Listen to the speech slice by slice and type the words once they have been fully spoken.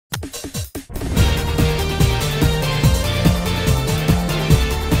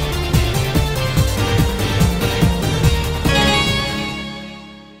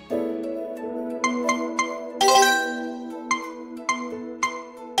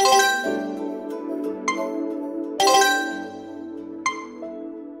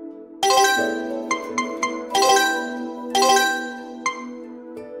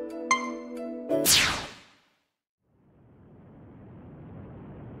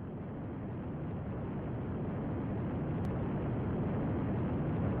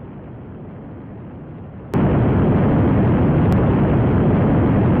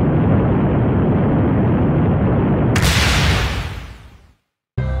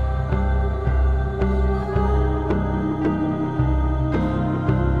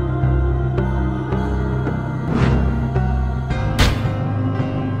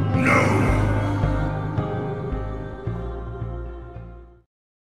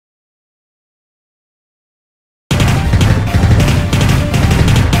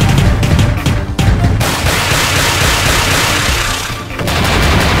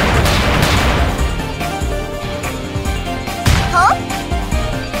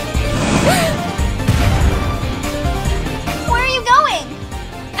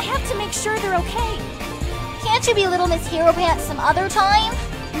let you be Little Miss Hero Pants some other time?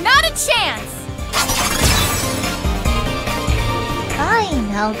 Not a chance! Fine,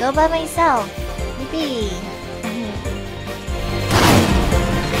 I'll go by myself. Yippee.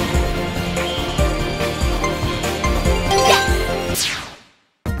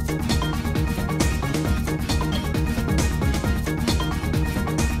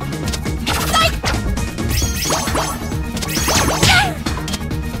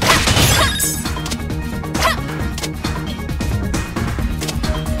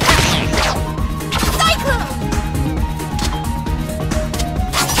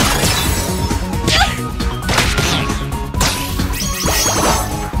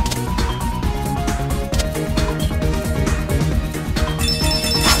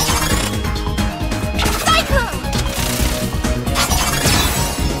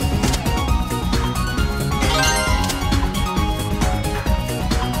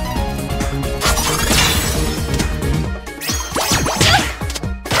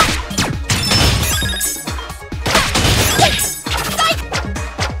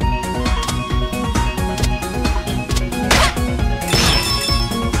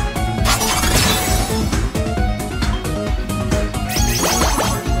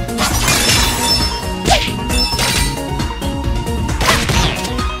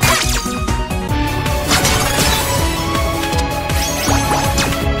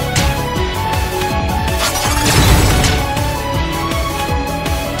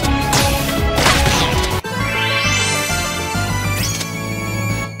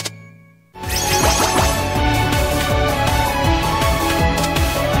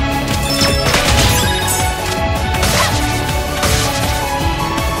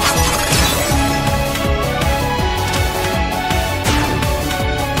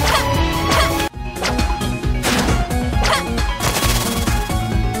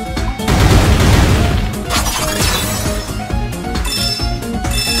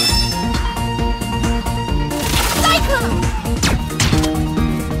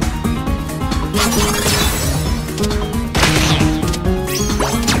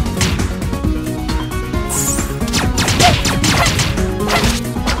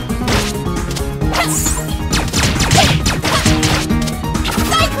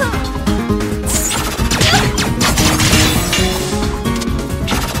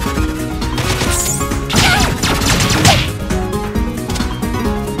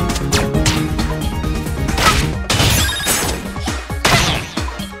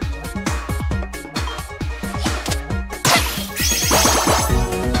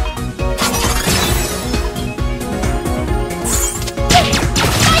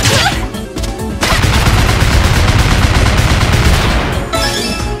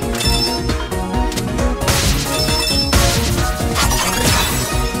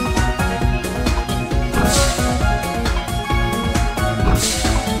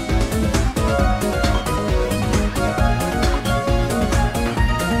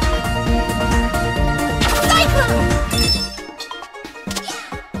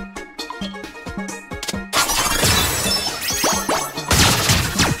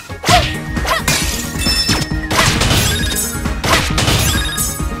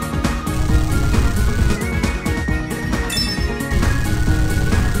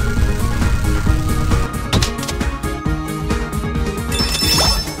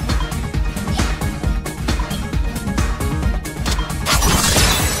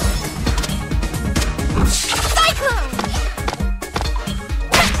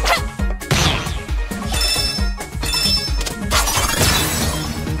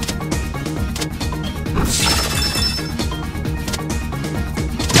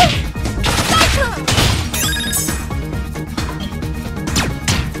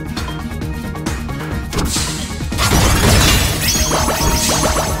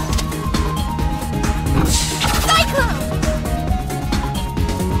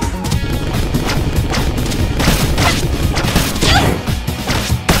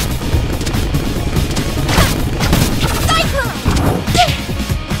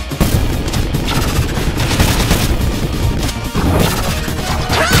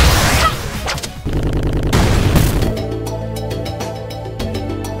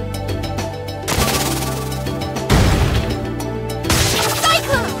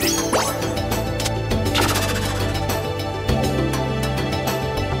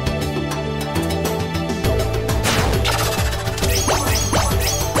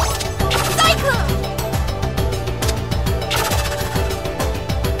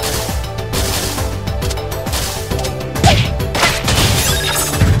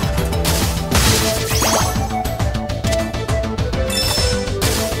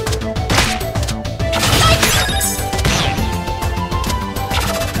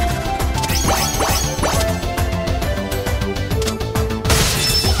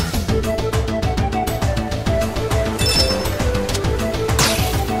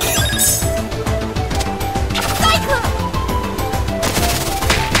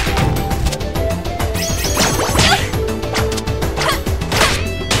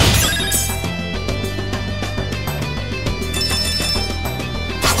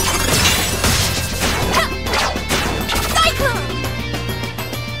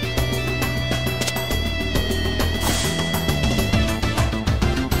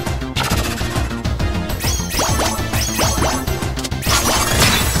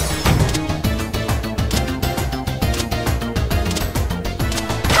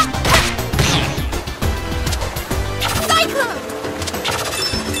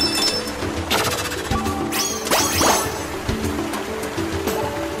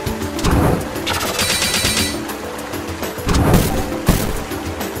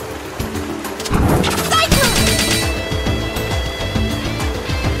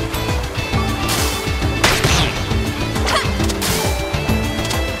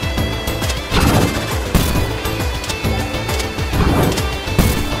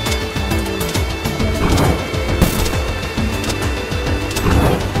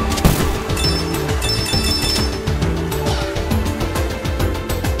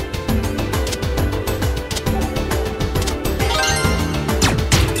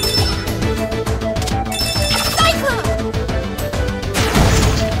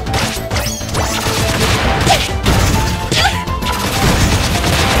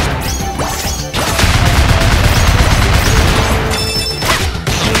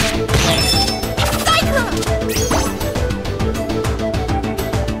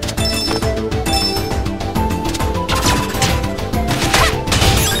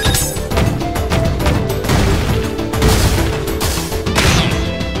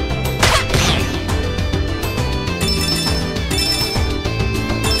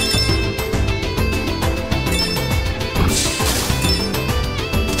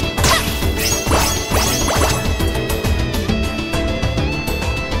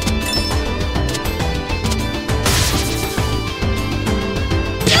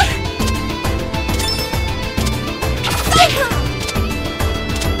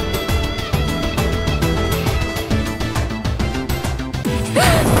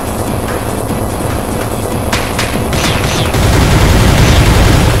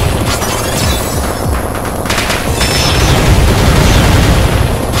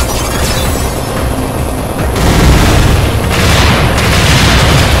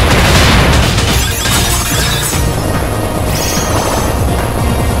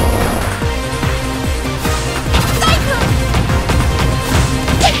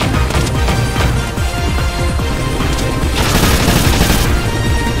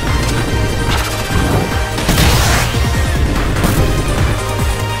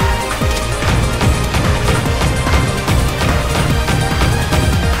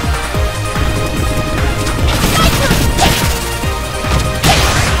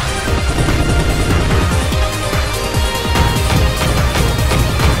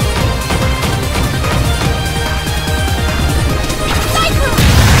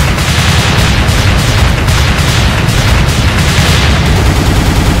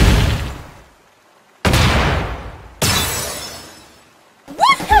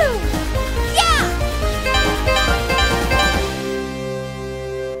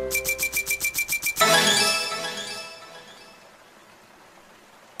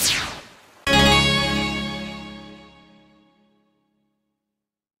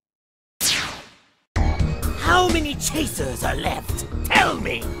 many chasers are left? Tell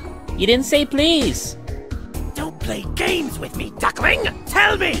me! You didn't say please. Don't play games with me, duckling!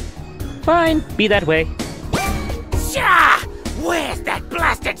 Tell me! Fine, be that way. Sha! Where's that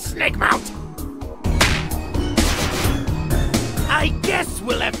blasted snake mount? I guess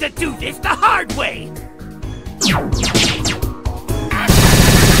we'll have to do this the hard way!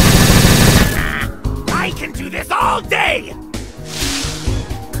 I can do this all day!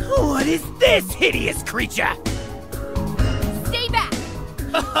 What is this hideous creature? Stay back!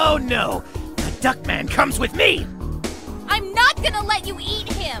 Oh no! The Duckman comes with me! I'm not gonna let you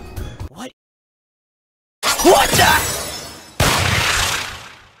eat him! What? What the?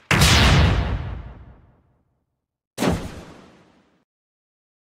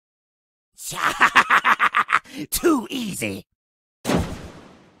 Too easy.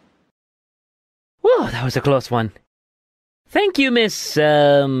 Whoa, that was a close one. Thank you, Miss,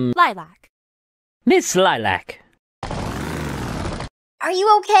 Lilac. Miss Lilac. Are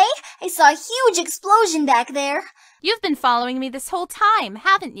you okay? I saw a huge explosion back there. You've been following me this whole time,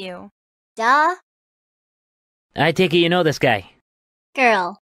 haven't you? Duh. I take it you know this guy.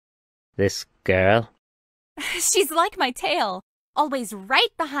 Girl. This girl? She's like my tail, always right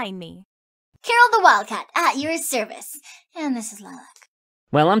behind me. Carol the Wildcat, at your service. And this is Lilac.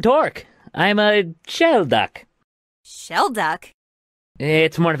 Well, I'm Torque. I'm a shell duck. Shell duck?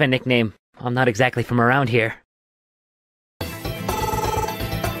 It's more of a nickname. I'm not exactly from around here.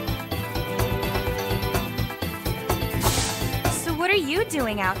 So what are you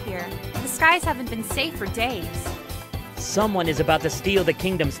doing out here? The skies haven't been safe for days. Someone is about to steal the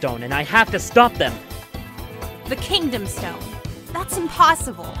Kingdom Stone, and I have to stop them. The Kingdom Stone. That's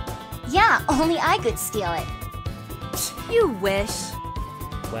impossible. Yeah, only I could steal it. You wish.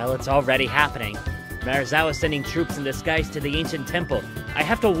 Well, it's already happening. Marizawa's sending troops in disguise to the ancient temple. I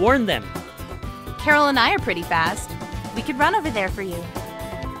have to warn them. Carol and I are pretty fast. We could run over there for you.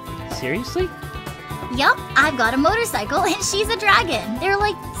 Seriously? Yup, I've got a motorcycle and she's a dragon. They're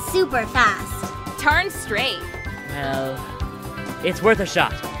like super fast. Darn straight. Well, it's worth a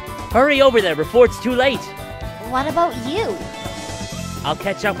shot. Hurry over there before it's too late. What about you? I'll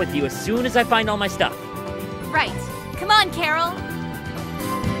catch up with you as soon as I find all my stuff. Right. Come on, Carol.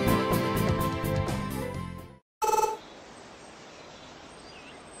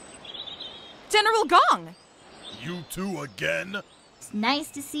 General Gong! You two again? It's nice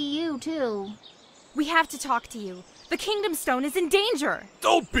to see you, too. We have to talk to you. The Kingdom Stone is in danger.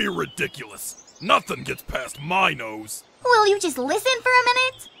 Don't be ridiculous. Nothing gets past my nose. Will you just listen for a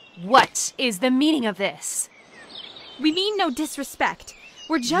minute? What is the meaning of this? We mean no disrespect.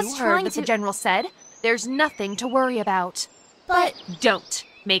 We're just You trying heard what to— the general said. There's nothing to worry about. But Don't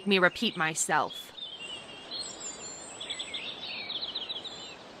make me repeat myself.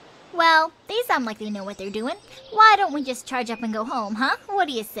 well, they sound like they know what they're doing. Why don't we just charge up and go home, huh? What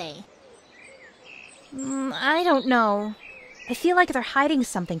do you say? I don't know. I feel like they're hiding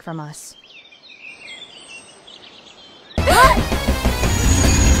something from us.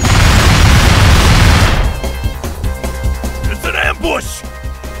 It's an ambush!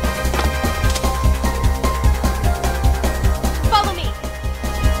 Follow me!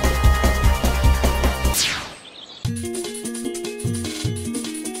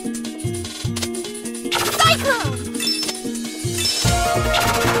 Cyclone!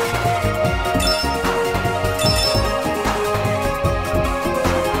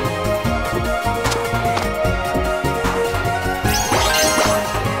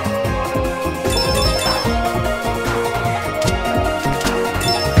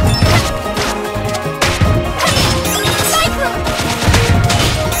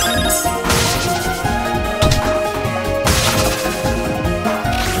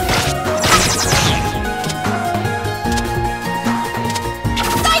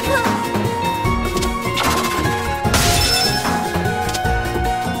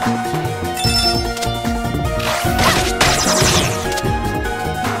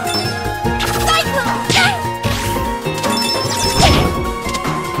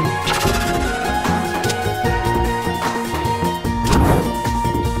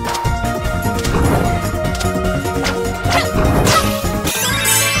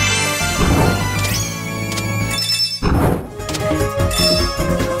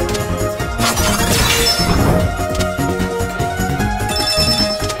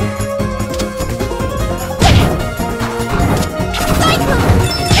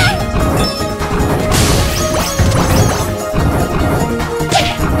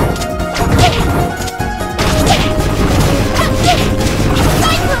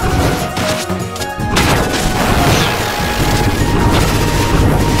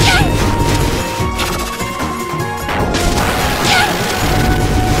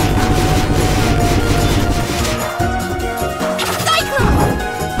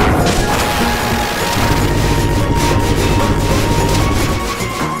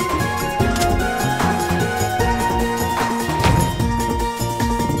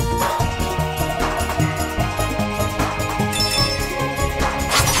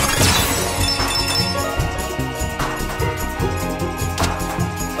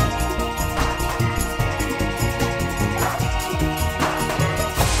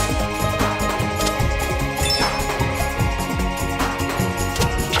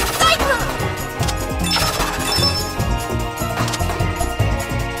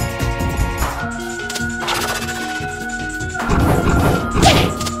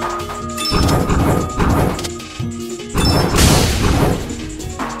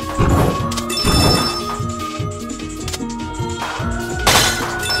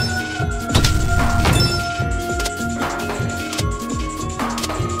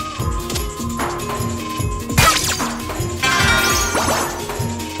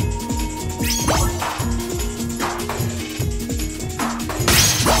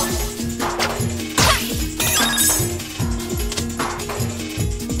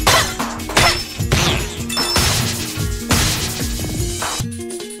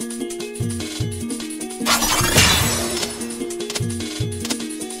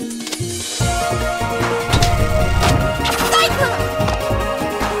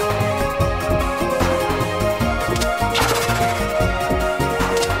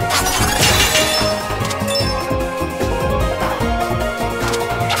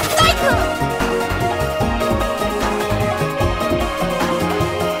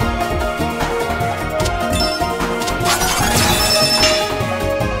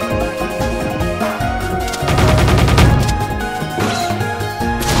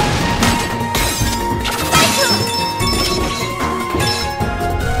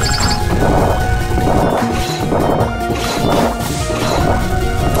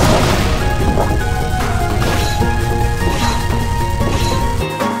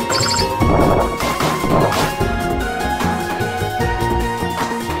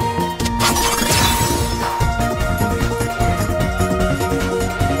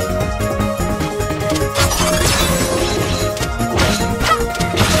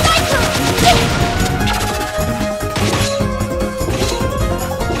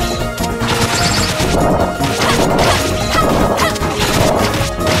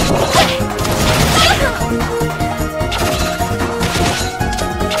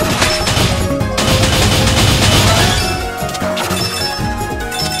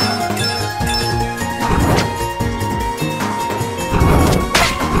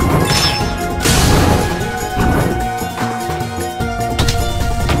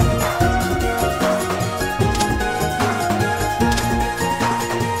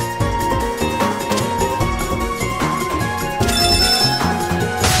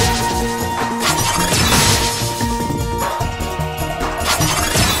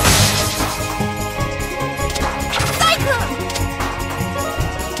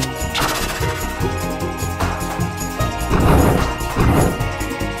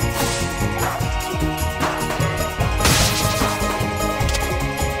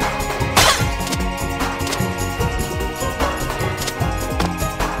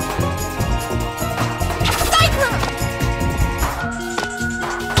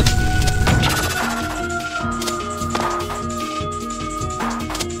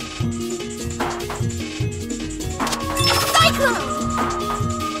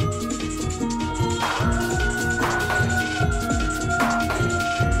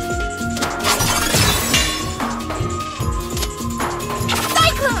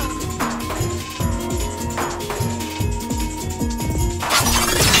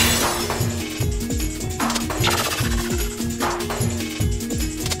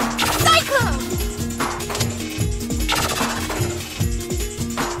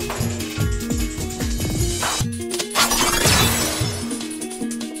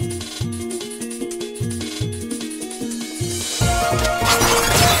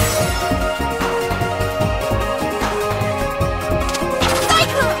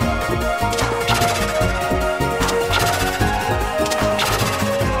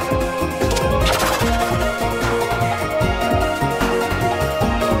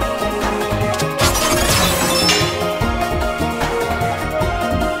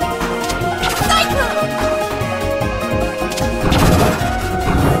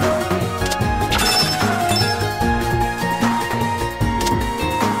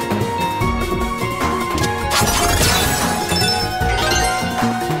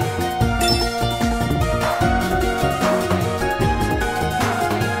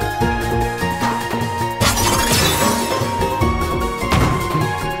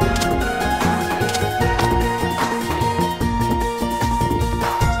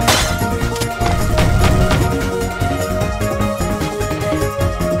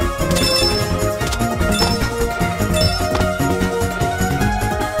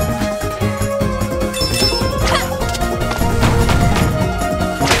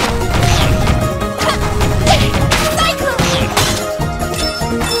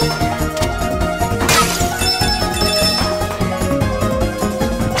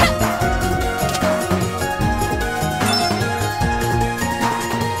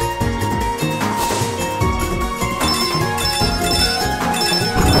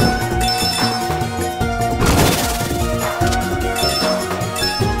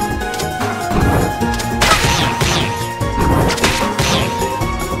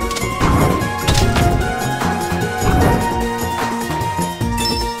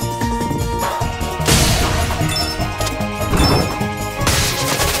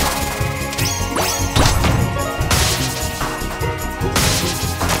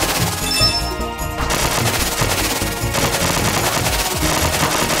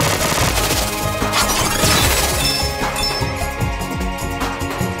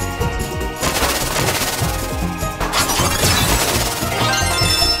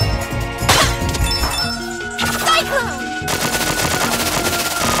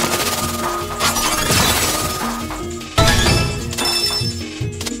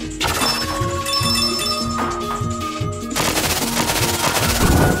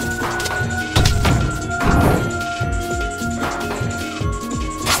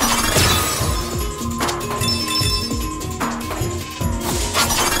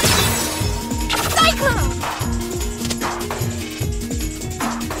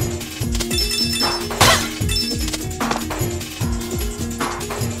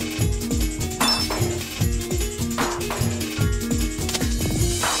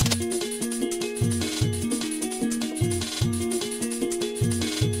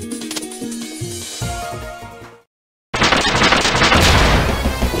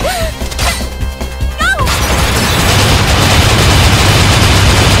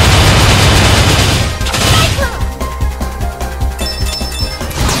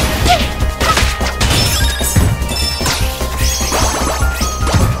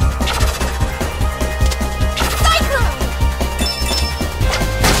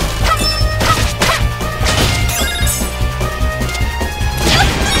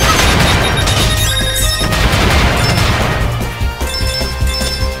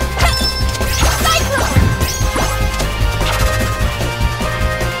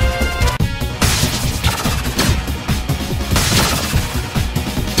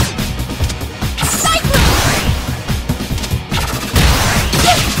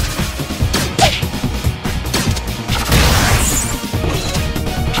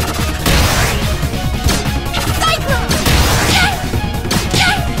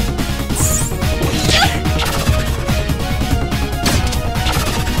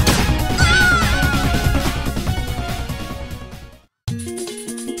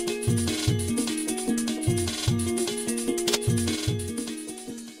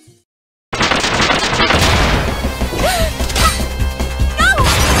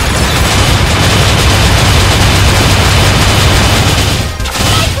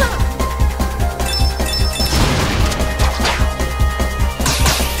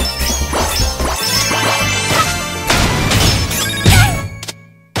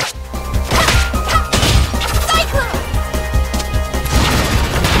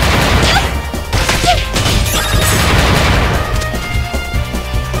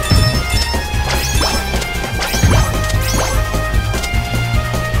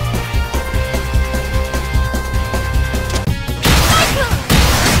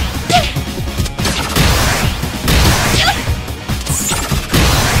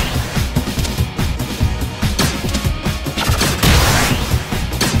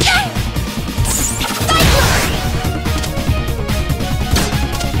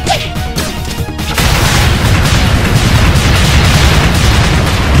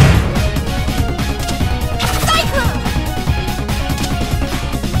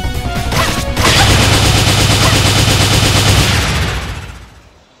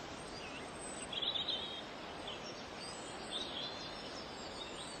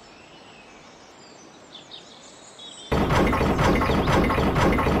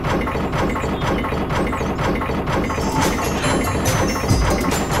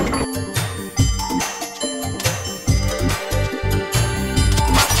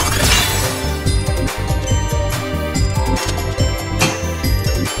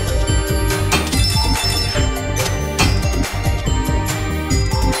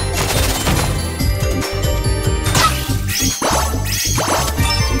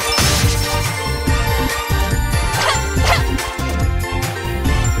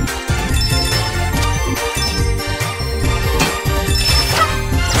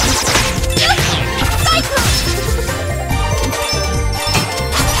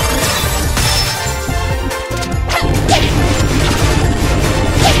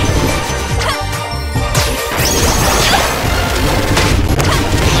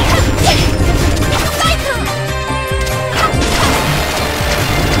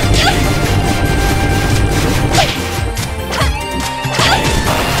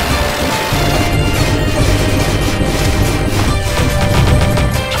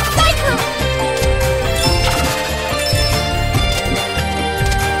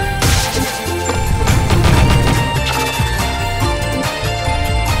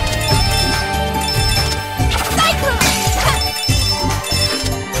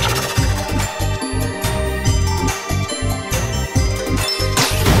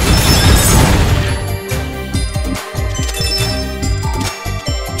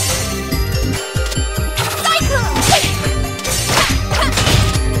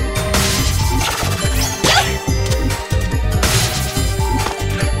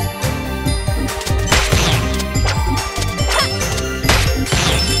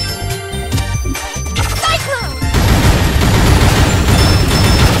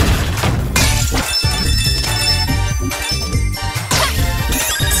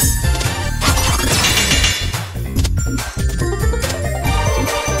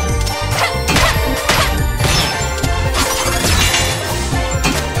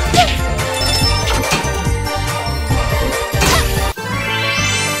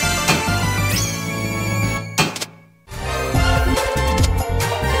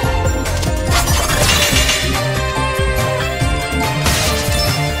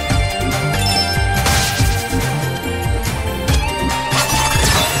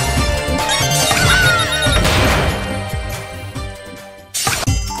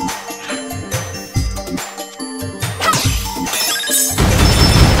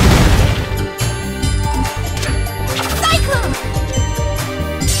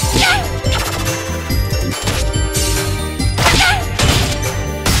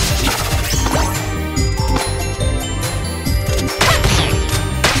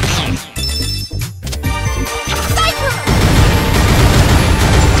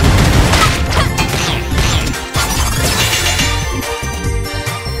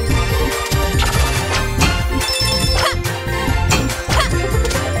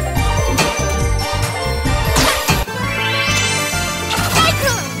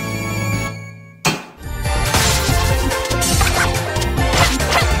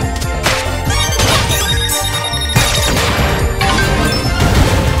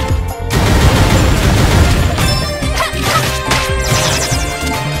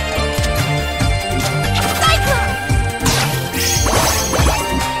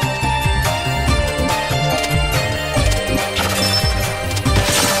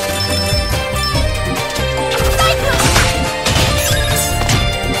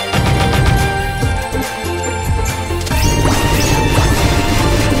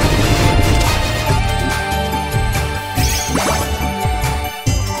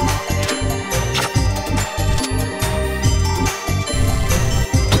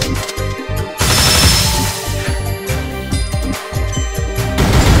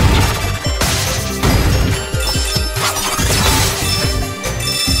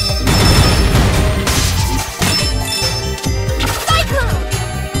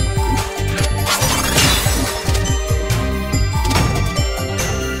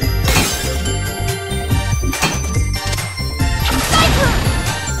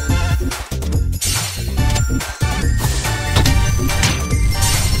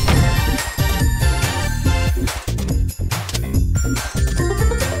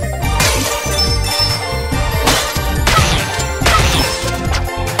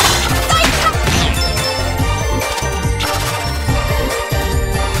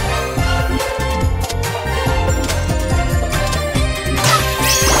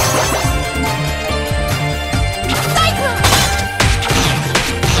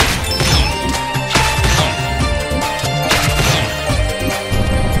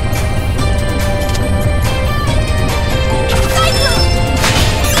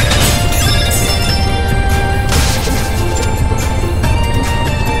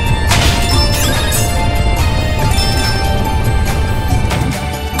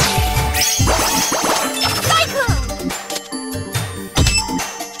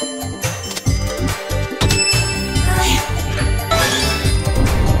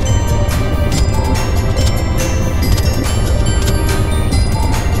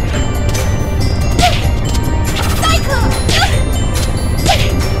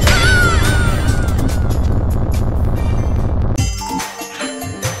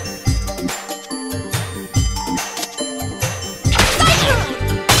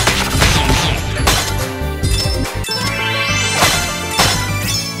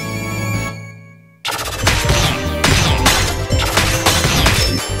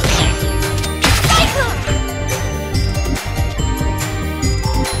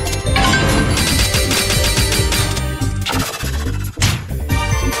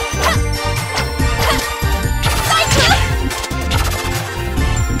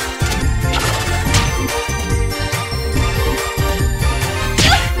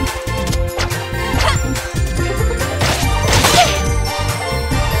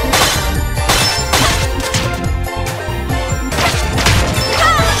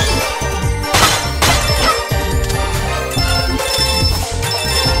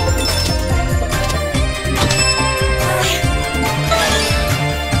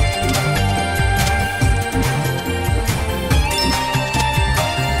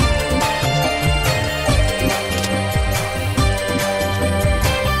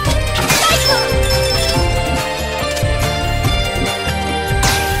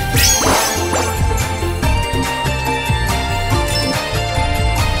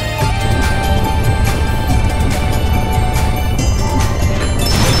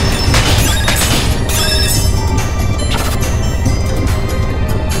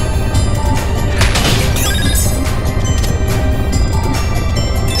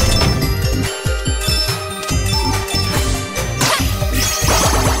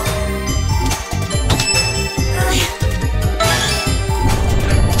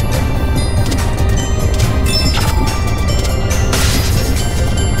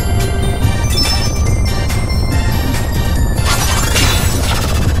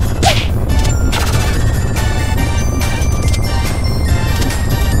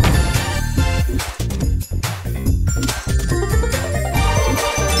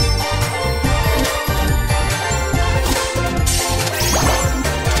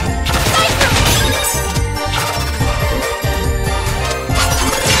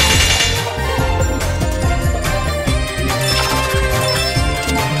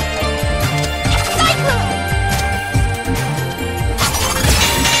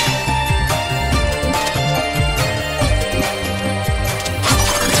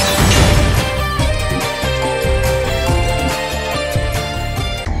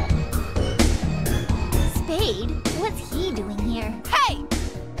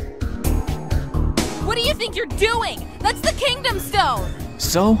 think you're doing? That's the Kingdom Stone!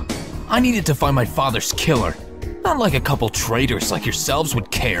 So? I needed to find my father's killer. Not like a couple traitors like yourselves would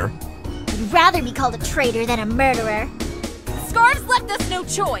care. You'd rather be called a traitor than a murderer. Scarves left us no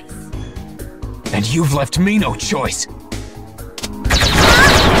choice! And you've left me no choice.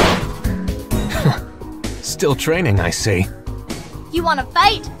 Still training, I see. You wanna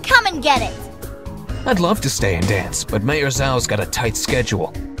fight? Come and get it! I'd love to stay and dance, but Mayor Zhao's got a tight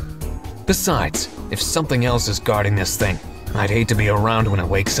schedule. Besides, if something else is guarding this thing, I'd hate to be around when it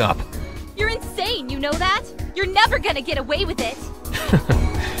wakes up. You're insane, you know that? You're never gonna get away with it!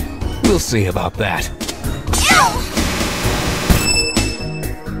 We'll see about that.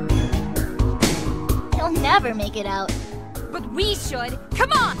 He'll never make it out. But we should!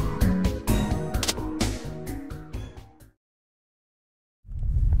 Come on!